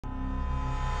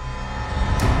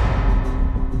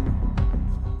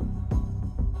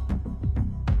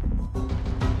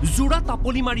জোৰা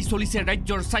তাপলি মাৰি চলিছে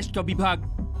ৰাজ্যৰ স্বাস্থ্য বিভাগ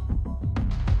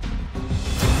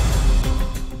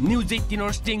নিউজ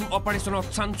 18ৰ ষ্টিং অপাৰেশ্যনত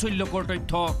চাঞ্চল্যকৰ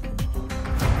তথ্য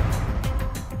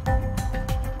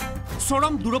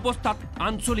চৰম দুৰৱস্থাত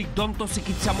আঞ্চলিক দন্ত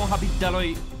চিকিৎসা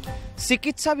মহাবিদ্যালয়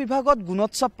চিকিৎসা বিভাগত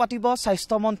গুণোৎসৱ পাতিব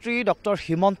স্বাস্থ্য মন্ত্ৰী ডক্টৰ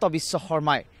হিমন্ত বিশ্ব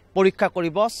শৰ্মাই পৰীক্ষা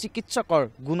কৰিব চিকিৎসকৰ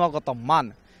গুণগত মান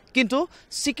কিন্তু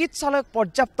চিকিৎসালয়ক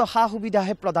পৰ্যাপ্ত সা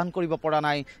সুবিধাহে প্ৰদান কৰিব পৰা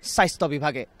নাই স্বাস্থ্য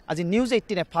বিভাগে আজি নিউজ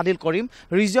 18 ফাদিল কৰিম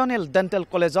ৰিজিয়নেল ডেণ্টেল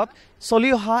কলেজত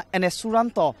চলি অহা এনে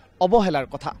চূড়ান্ত অৱহেলাৰ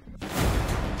কথা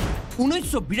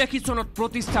 1982 চনত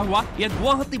প্ৰতিষ্ঠা হোৱা ইয়াত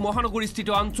গুৱাহাটী মহানগৰীস্থিত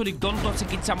আঞ্চলিক দন্ত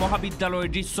চিকিৎসা মহাবিদ্যালয়ৰ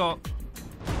দৃশ্য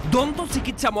দন্ত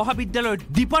চিকিৎসা মহাবিদ্যালয়ৰ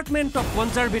department of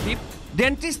conservative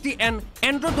ডেন্টিষ্ট্ৰি and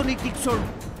এণ্ড্ৰডন্টিক্সৰ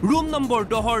room number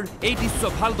 10ৰ এই দৃশ্য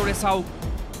ভালদৰে চাওক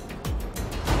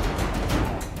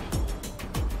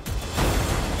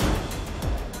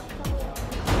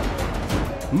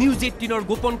নিউজ 18ৰ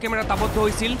গোপন কেমেৰাত আবদ্ধ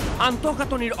হৈছিল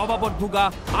আন্তঃগাঁথনিৰ অভাৱত ভোগা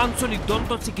আঞ্চলিক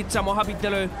দন্ত চিকিৎসা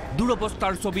মহাবিদ্যালয়ৰ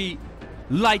দুৰৱস্থাৰ ছবি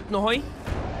লাইট নহয়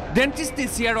ডেন্টিষ্ট্ৰি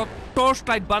চেয়াৰত টৰ্চ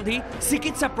লাইট বান্ধি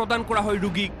চিকিৎসা প্ৰদান কৰা হয়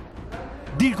ৰোগীক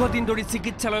দীৰ্ঘদিন ধৰি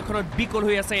চিকিৎসালয়খনত বিকল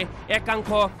হৈ আছে একাংশ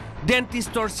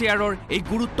ডেন্টিষ্টৰ চেয়াৰৰ এই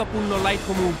গুৰুত্বপূৰ্ণ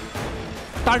লাইটসমূহ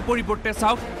তাৰ পৰিৱৰ্তে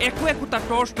চাওক একোটা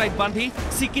টৰ্চ লাইট বান্ধি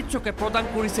চিকিৎসকে প্ৰদান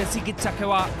কৰিছে চিকিৎসা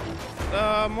সেৱা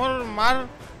মোৰ মাৰ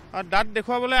দাঁত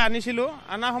দেখুৱাবলৈ আনিছিলোঁ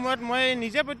আনা সময়ত মই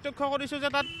নিজে প্ৰত্যক্ষ কৰিছোঁ যে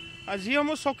তাত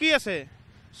যিসমূহ চকী আছে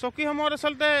চকীসমূহত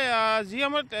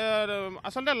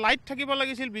আচলতে লাইট থাকিব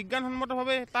লাগিছিল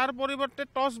বিজ্ঞানসন্মতভাৱে তাৰ পৰিৱৰ্তে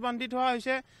টৰ্চ বান্ধি থোৱা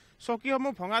হৈছে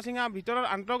চকীসমূহ ভঙা চিঙা ভিতৰৰ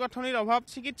আন্তঃগাঁথনিৰ অভাৱ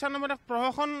চিকিৎসা নামত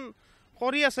প্ৰশাসন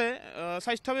কৰি আছে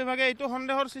স্বাস্থ্য বিভাগে এইটো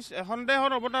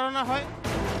সন্দেহৰ অৱতাৰণা হয়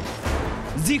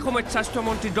যি সময়ত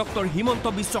স্বাস্থ্যমন্ত্ৰী ডক্টৰ হিমন্ত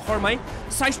বিশ্ব শৰ্মাই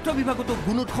স্বাস্থ্য বিভাগতো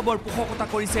গুণোৎসৱৰ পোষকতা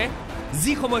কৰিছে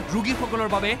যি সময়ত ৰোগীসকলৰ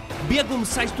বাবে বেগুম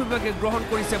স্বাস্থ্য বিভাগে গ্ৰহণ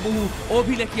কৰিছে বহু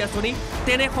অভিলেখী আঁচনি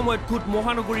তেনে সময়ত খুদ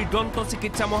মহানগৰীৰ দন্ত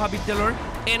চিকিৎসা মহাবিদ্যালয়ৰ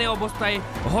এনে অৱস্থাই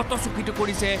হতচকিত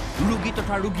কৰিছে ৰোগী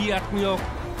তথা ৰোগী আত্মীয়ক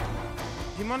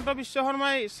হিমন্ত বিশ্ব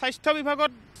শৰ্মাই স্বাস্থ্য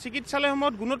বিভাগত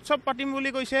চিকিৎসালয়সমূহত গুণোৎসৱ পাতিম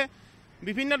বুলি কৈছে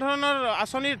বিভিন্ন ধৰণৰ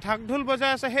আঁচনিৰ ঢাক ঢোল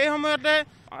বজাই আছে সেই সময়তে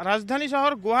ৰাজধানী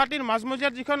চহৰ গুৱাহাটীৰ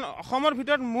মাজমজিয়াত যিখন অসমৰ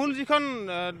ভিতৰত মূল যিখন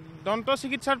দন্ত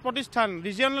চিকিৎসাৰ প্ৰতিষ্ঠান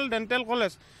ৰিজিয়নেল ডেণ্টেল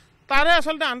কলেজ তাৰে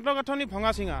আচলতে আন্তঃগাঁথনি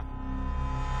ভঙা চিঙা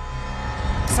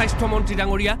স্বাস্থ্যমন্ত্ৰী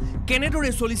ডাঙৰীয়া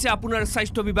কেনেদৰে চলিছে আপোনাৰ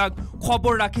স্বাস্থ্য বিভাগ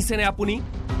খবৰ ৰাখিছেনে আপুনি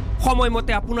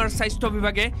সময়মতে আপোনাৰ স্বাস্থ্য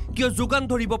বিভাগে কিয় যোগান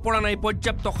ধৰিব পৰা নাই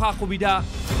পৰ্যাপ্ত সা সুবিধা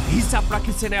হিচাপ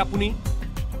ৰাখিছেনে আপুনি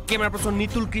কেমেৰা পাৰ্চন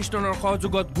নিতুল কৃষ্ণনৰ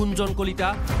সহযোগত গুঞ্জন Kalita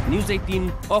news 18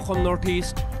 Assam north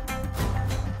east